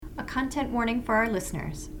content warning for our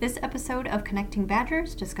listeners. This episode of Connecting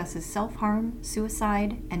Badgers discusses self-harm,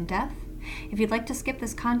 suicide, and death. If you'd like to skip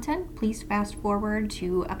this content, please fast forward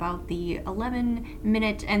to about the 11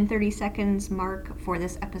 minute and 30 seconds mark for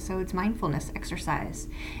this episode's mindfulness exercise.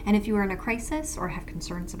 And if you are in a crisis or have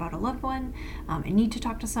concerns about a loved one and need to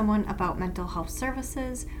talk to someone about mental health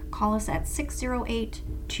services, call us at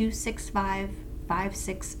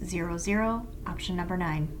 608-265-5600, option number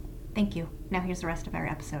 9. Thank you. Now here's the rest of our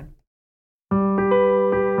episode.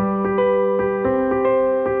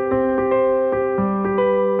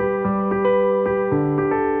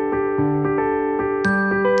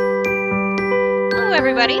 Hello,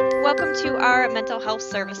 everybody. Welcome to our Mental Health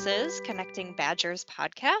Services Connecting Badgers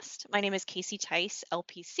podcast. My name is Casey Tice,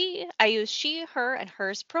 LPC. I use she, her, and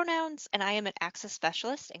hers pronouns, and I am an access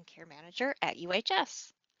specialist and care manager at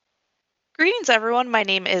UHS. Greetings, everyone. My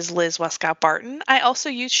name is Liz Westcott Barton. I also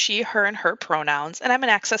use she, her, and her pronouns, and I'm an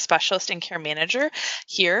access specialist and care manager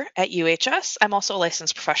here at UHS. I'm also a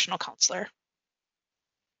licensed professional counselor.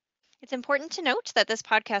 It's important to note that this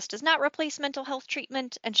podcast does not replace mental health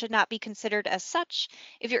treatment and should not be considered as such.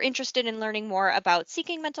 If you're interested in learning more about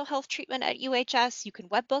seeking mental health treatment at UHS, you can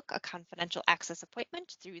webbook a confidential access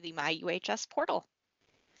appointment through the My UHS portal.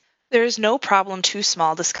 There is no problem too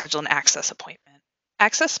small to schedule an access appointment.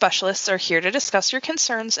 Access specialists are here to discuss your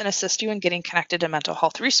concerns and assist you in getting connected to mental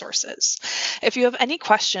health resources. If you have any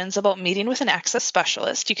questions about meeting with an access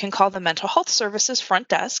specialist, you can call the Mental Health Services front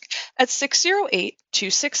desk at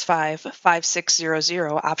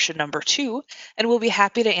 608-265-5600, option number 2, and we'll be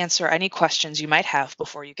happy to answer any questions you might have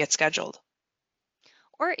before you get scheduled.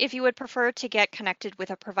 Or if you would prefer to get connected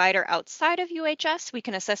with a provider outside of UHS, we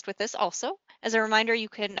can assist with this also. As a reminder, you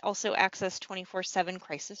can also access 24/7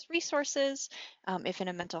 crisis resources if in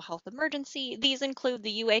a mental health emergency. These include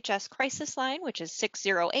the UHS crisis line, which is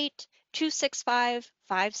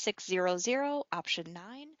 608-265-5600, option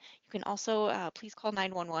 9. You can also please call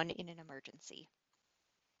 911 in an emergency.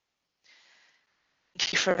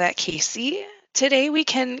 Thank you for that, Casey. Today we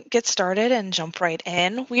can get started and jump right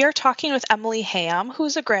in. We are talking with Emily Ham, who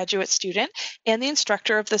is a graduate student and the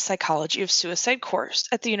instructor of the Psychology of Suicide course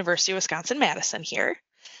at the University of Wisconsin-Madison here.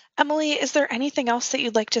 Emily, is there anything else that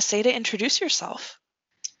you'd like to say to introduce yourself?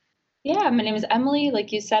 Yeah, my name is Emily.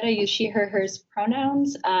 Like you said, I use she, her, hers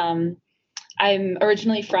pronouns. I'm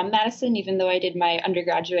originally from Madison, even though I did my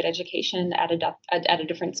undergraduate education at a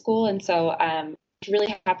different school. And so I'm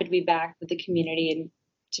really happy to be back with the community and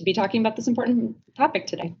to be talking about this important topic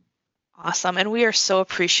today. Awesome. And we are so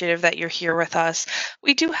appreciative that you're here with us.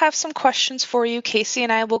 We do have some questions for you. Casey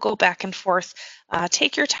and I will go back and forth.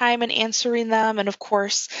 Take your time in answering them. And of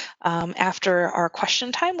course, after our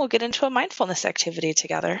question time, we'll get into a mindfulness activity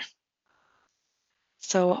together.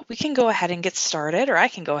 So we can go ahead and get started, or I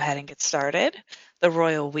can go ahead and get started. The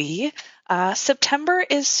royal we. September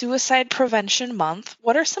is Suicide Prevention Month.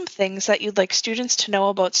 What are some things that you'd like students to know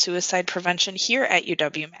about suicide prevention here at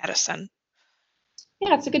UW-Madison?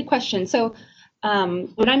 Yeah, it's a good question. So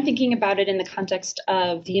when I'm thinking about it in the context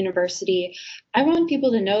of the university, I want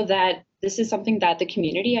people to know that this is something that the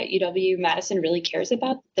community at UW-Madison really cares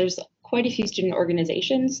about. There's quite a few student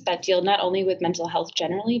organizations that deal not only with mental health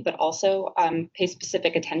generally, but also pay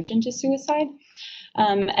specific attention to suicide.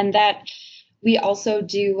 And that we also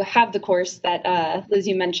do have the course that Liz,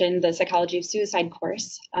 you mentioned, the Psychology of Suicide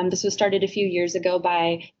course. This was started a few years ago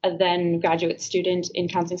by a then graduate student in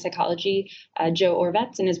counseling psychology, Joe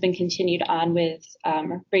Orvetz, and has been continued on with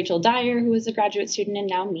Rachel Dyer, who is a graduate student, and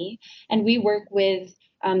now me. And we work with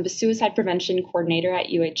the suicide prevention coordinator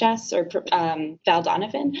at UHS, or Val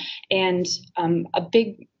Donovan. And a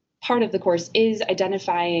big part of the course is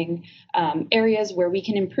identifying areas where we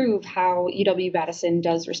can improve how UW-Madison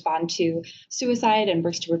does respond to suicide and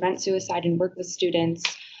works to prevent suicide and work with students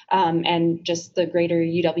and just the greater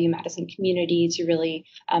UW-Madison community to really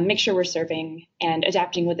make sure we're serving and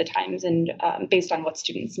adapting with the times and based on what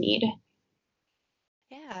students need.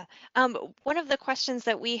 Yeah. One of the questions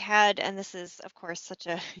that we had, and this is, of course,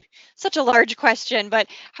 such a large question, but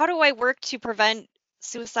how do I work to prevent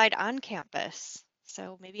suicide on campus?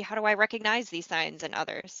 So maybe how do I recognize these signs in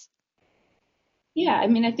others? Yeah, I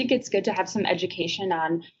mean, I think it's good to have some education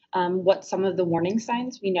on what some of the warning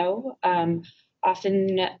signs we know.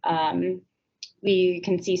 Often we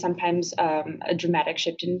can see sometimes a dramatic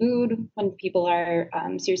shift in mood when people are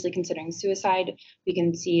seriously considering suicide. We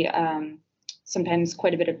can see sometimes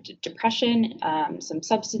quite a bit of depression, some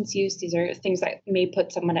substance use. These are things that may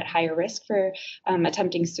put someone at higher risk for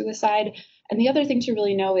attempting suicide. And the other thing to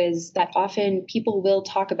really know is that often people will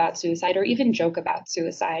talk about suicide or even joke about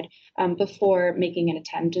suicide before making an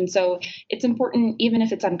attempt. And so it's important, even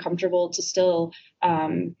if it's uncomfortable, to still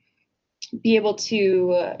be able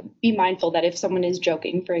to be mindful that if someone is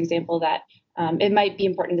joking, for example, that it might be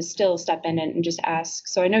important to still step in and just ask.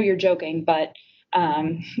 So I know you're joking, but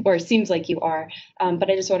or it seems like you are, but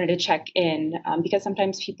I just wanted to check in because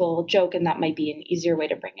sometimes people joke, and that might be an easier way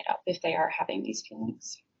to bring it up if they are having these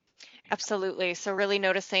feelings. Absolutely. So really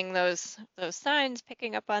noticing those signs,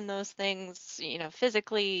 picking up on those things,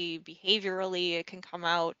 physically, behaviorally, it can come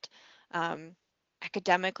out.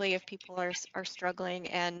 Academically, if people are struggling,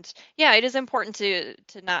 and yeah, it is important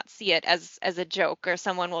to not see it as a joke, or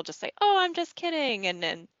someone will just say, "Oh, I'm just kidding," and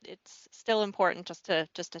then it's still important just to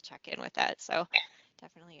check in with that. So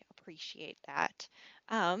definitely appreciate that.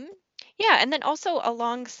 Um, yeah, and then also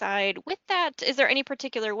alongside with that, is there any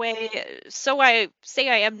particular way? So I say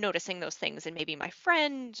I am noticing those things, and maybe my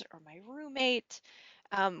friend or my roommate.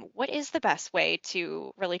 What is the best way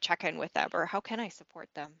to really check in with them, or how can I support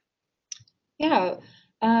them? Yeah,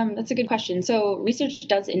 that's a good question. So research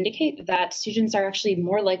does indicate that students are actually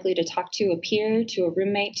more likely to talk to a peer, to a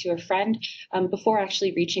roommate, to a friend before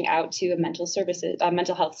actually reaching out to a mental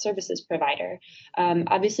health services provider.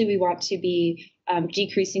 Obviously, we want to be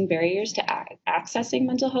decreasing barriers to accessing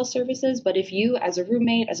mental health services. But if you, as a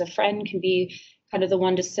roommate, as a friend, can be kind of the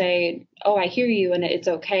one to say, "Oh, I hear you, and it's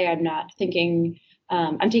okay. I'm not thinking."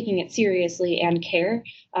 I'm taking it seriously and care.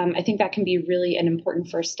 I think that can be really an important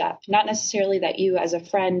first step. Not necessarily that you, as a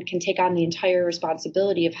friend, can take on the entire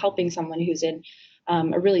responsibility of helping someone who's in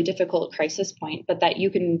a really difficult crisis point, but that you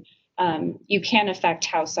can affect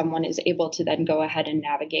how someone is able to then go ahead and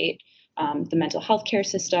navigate the mental health care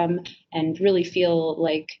system and really feel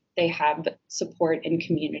like they have support and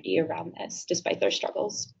community around this, despite their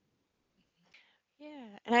struggles. Yeah,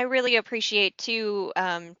 and I really appreciate too,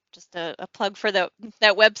 just a plug for that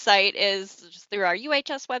website is just through our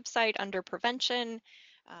UHS website under prevention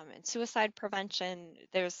and suicide prevention.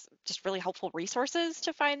 There's just really helpful resources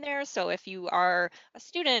to find there. So if you are a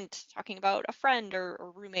student talking about a friend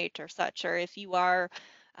or roommate or such, or if you are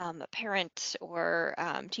a parent or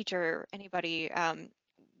teacher, anybody,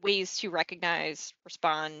 ways to recognize,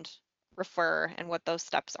 respond, refer, and what those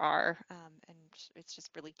steps are. And it's just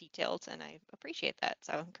really detailed, and I appreciate that.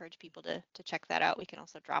 So I encourage people to check that out. We can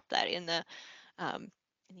also drop that um,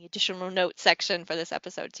 in the additional notes section for this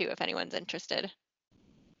episode too, if anyone's interested.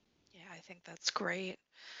 Yeah, I think that's great.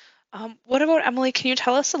 What about Emily? Can you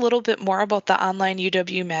tell us a little bit more about the online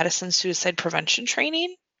UW-Madison suicide prevention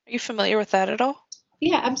training? Are you familiar with that at all?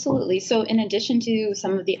 Yeah, absolutely. So, in addition to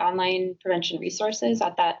some of the online prevention resources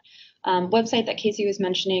at that website that Casey was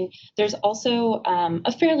mentioning, there's also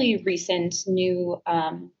a fairly recent new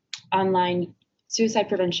online suicide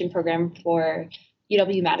prevention program for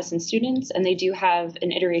UW Madison students, and they do have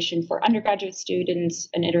an iteration for undergraduate students,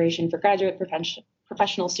 an iteration for graduate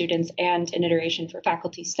professional students, and an iteration for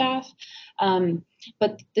faculty staff.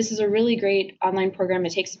 But this is a really great online program.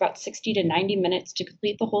 It takes about 60 to 90 minutes to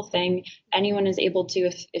complete the whole thing. Anyone is able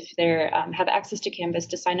to, if they have access to Canvas,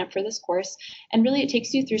 to sign up for this course. And really, it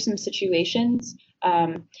takes you through some situations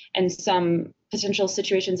and some potential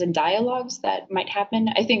situations and dialogues that might happen.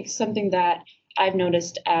 I think something that I've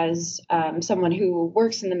noticed as someone who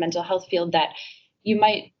works in the mental health field, that you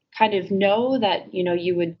might kind of know that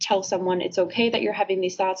you would tell someone it's okay that you're having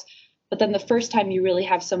these thoughts, but then the first time you really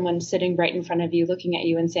have someone sitting right in front of you looking at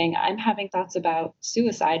you and saying, "I'm having thoughts about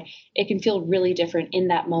suicide," it can feel really different in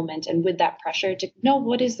that moment. And with that pressure to know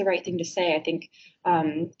what is the right thing to say, I think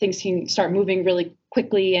things can start moving really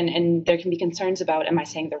quickly, and there can be concerns about, am I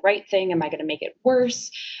saying the right thing? Am I going to make it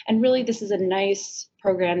worse? And really, this is a nice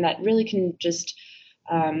program that really can just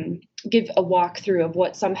give a walkthrough of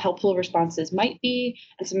what some helpful responses might be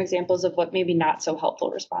and some examples of what maybe not so helpful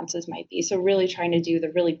responses might be. So really trying to do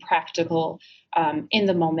the really practical in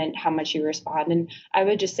the moment, how much you respond. And I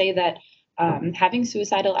would just say that having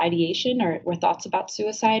suicidal ideation or thoughts about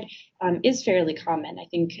suicide is fairly common. I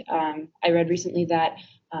think I read recently that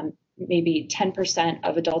maybe 10%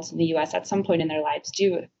 of adults in the US at some point in their lives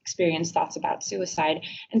do experience thoughts about suicide.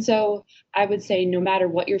 And so I would say no matter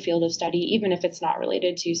what your field of study, even if it's not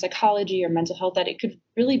related to psychology or mental health, that it could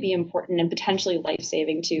really be important and potentially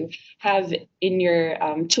life-saving to have in your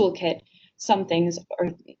toolkit some things or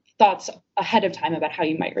thoughts ahead of time about how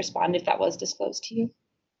you might respond if that was disclosed to you.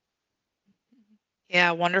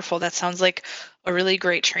 Yeah, wonderful. That sounds like a really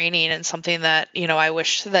great training and something that, I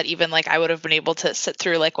wish that even like I would have been able to sit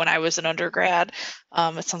through like when I was an undergrad.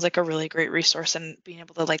 It sounds like a really great resource, and being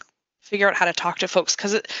able to like figure out how to talk to folks,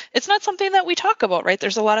 because it's not something that we talk about, right?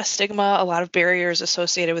 There's a lot of stigma, a lot of barriers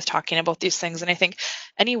associated with talking about these things. And I think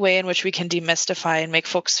any way in which we can demystify and make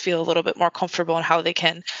folks feel a little bit more comfortable in how they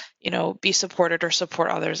can, be supported or support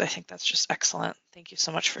others, I think that's just excellent. Thank you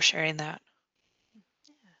so much for sharing that.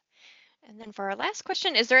 And then for our last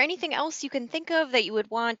question, is there anything else you can think of that you would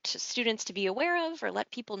want students to be aware of or let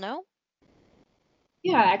people know?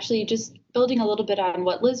 Yeah, actually, just building a little bit on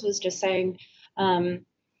what Liz was just saying, um,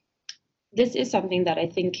 this is something that I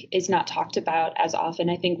think is not talked about as often.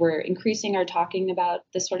 I think we're increasing our talking about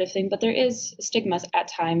this sort of thing, but there is stigma at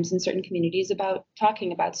times in certain communities about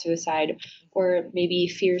talking about suicide, or maybe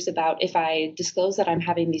fears about, if I disclose that I'm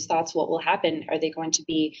having these thoughts, what will happen? Are they going to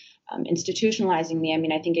be institutionalizing me? I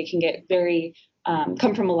mean, I think it can get very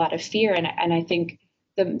come from a lot of fear, and I think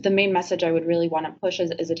the main message I would really want to push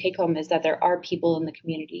as a take home is that there are people in the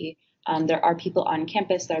community, there are people on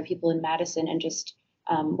campus, there are people in Madison, and just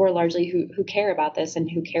we're largely who care about this and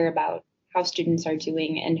who care about how students are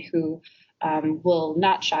doing, and who will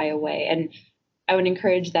not shy away. And I would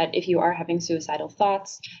encourage that if you are having suicidal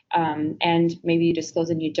thoughts, and maybe you disclose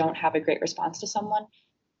and you don't have a great response to someone,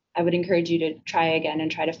 I would encourage you to try again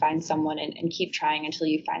and try to find someone, and keep trying until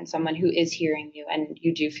you find someone who is hearing you and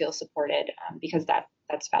you do feel supported, because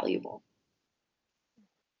that's valuable.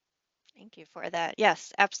 Thank you for that.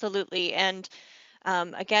 Yes, absolutely. And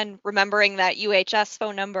again, remembering that UHS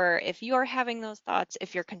phone number, if you're having those thoughts,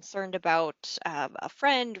 if you're concerned about a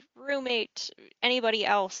friend, roommate, anybody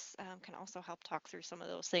else, can also help talk through some of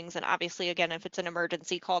those things. And obviously, again, if it's an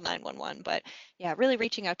emergency, call 911. But yeah, really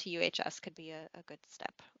reaching out to UHS could be a good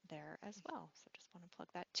step there as well. So just want to plug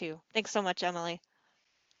that too. Thanks so much, Emily.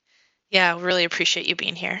 Yeah, really appreciate you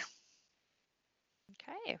being here.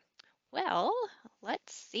 Okay. Well,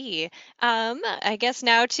 let's see. I guess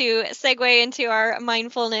now to segue into our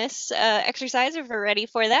mindfulness exercise, if we're ready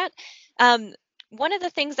for that. One of the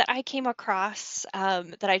things that I came across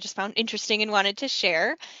that I just found interesting and wanted to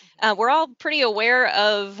share, we're all pretty aware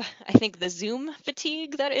of, I think, the Zoom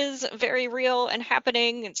fatigue that is very real and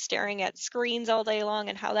happening, and staring at screens all day long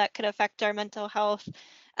and how that could affect our mental health.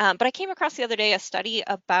 But I came across the other day a study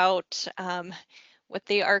about what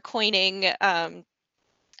they are coining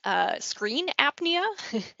screen apnea.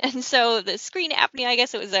 And so the screen apnea, I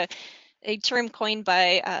guess it was a term coined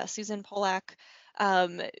by Susan Pollack.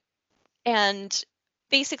 And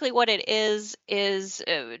basically what it is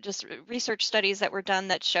just research studies that were done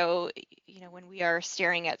that show, when we are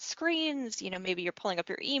staring at screens, maybe you're pulling up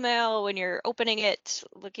your email, when you're opening it,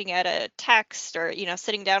 looking at a text, or,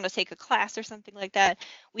 sitting down to take a class or something like that,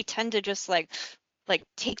 we tend to just like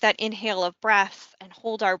take that inhale of breath and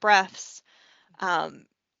hold our breaths.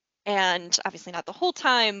 And obviously not the whole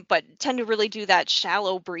time, but tend to really do that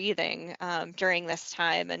shallow breathing during this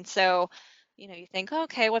time. And so, you think,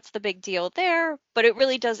 okay, what's the big deal there? But it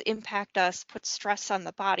really does impact us, put stress on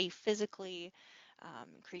the body physically,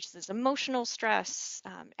 increases emotional stress,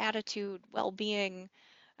 attitude, well-being.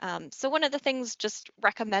 So one of the things just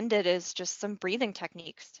recommended is just some breathing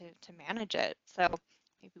techniques to manage it. So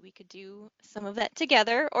maybe we could do some of that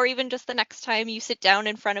together, or even just the next time you sit down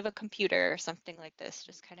in front of a computer or something like this,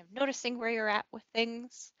 just kind of noticing where you're at with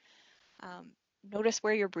things. Notice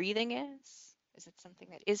where your breathing is. Is it something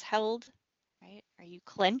that is held, right? Are you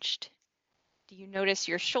clenched? Do you notice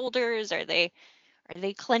your shoulders? Are they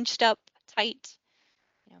clenched up tight?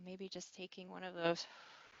 Maybe just taking one of those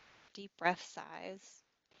deep breath sighs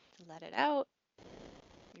to let it out.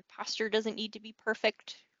 Your posture doesn't need to be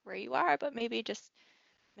perfect where you are, but maybe just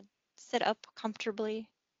sit up comfortably,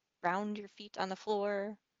 round your feet on the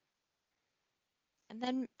floor, and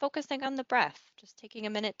then focusing on the breath, just taking a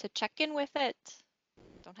minute to check in with it.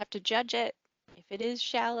 Don't have to judge it if it is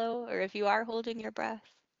shallow or if you are holding your breath.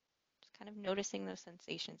 Just kind of noticing those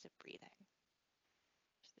sensations of breathing.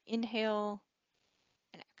 Just inhale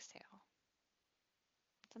and exhale.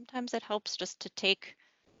 Sometimes it helps just to take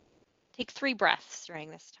 3 breaths during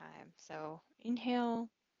this time. So inhale,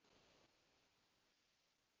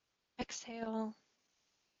 exhale,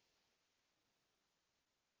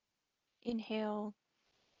 inhale,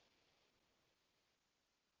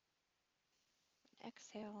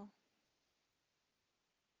 exhale,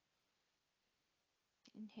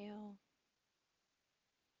 inhale,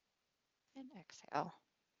 and exhale.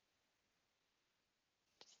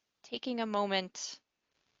 Just taking a moment,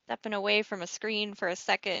 stepping away from a screen for a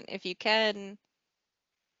second if you can.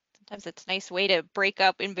 Sometimes it's a nice way to break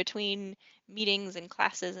up in between meetings and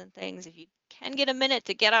classes and things. If you can get a minute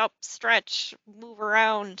to get up, stretch, move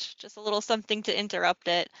around, just a little something to interrupt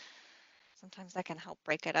it, sometimes that can help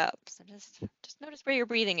break it up. So just notice where your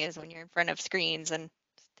breathing is when you're in front of screens, and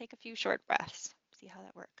just take a few short breaths. See how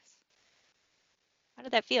that works. How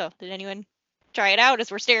did that feel? Did anyone try it out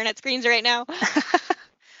as we're staring at screens right now?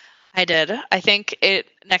 I did. I think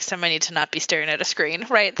next time I need to not be staring at a screen,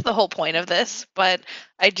 right? The whole point of this. But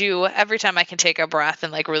I do every time I can take a breath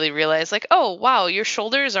and like really realize like, oh wow, your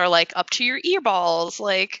shoulders are like up to your ear balls,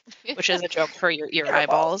 like which is a joke for your ear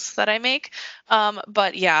eyeballs that I make.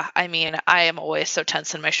 But yeah, I mean, I am always so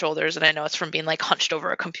tense in my shoulders, and I know it's from being like hunched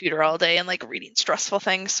over a computer all day and like reading stressful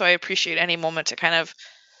things. So I appreciate any moment to kind of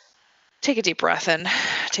take a deep breath and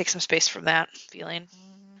take some space from that feeling.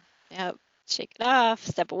 Yep. Shake it off,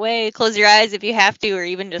 step away, close your eyes if you have to, or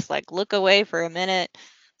even just like look away for a minute.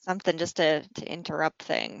 Something just to interrupt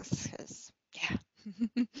things. 'Cause, yeah.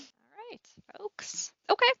 All right, folks.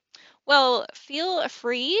 Okay. Well, feel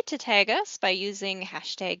free to tag us by using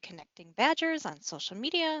hashtag Connecting Badgers on social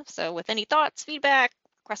media. So with any thoughts, feedback,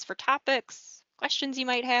 requests for topics, questions you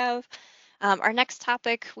might have. Our next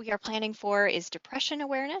topic we are planning for is depression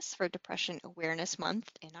awareness for Depression Awareness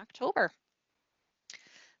Month in October.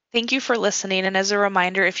 Thank you for listening. And as a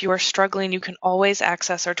reminder, if you are struggling, you can always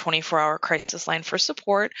access our 24-hour crisis line for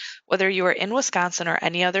support, whether you are in Wisconsin or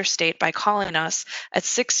any other state, by calling us at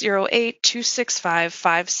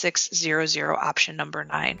 608-265-5600, option number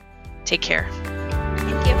 9. Take care.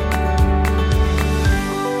 Thank you.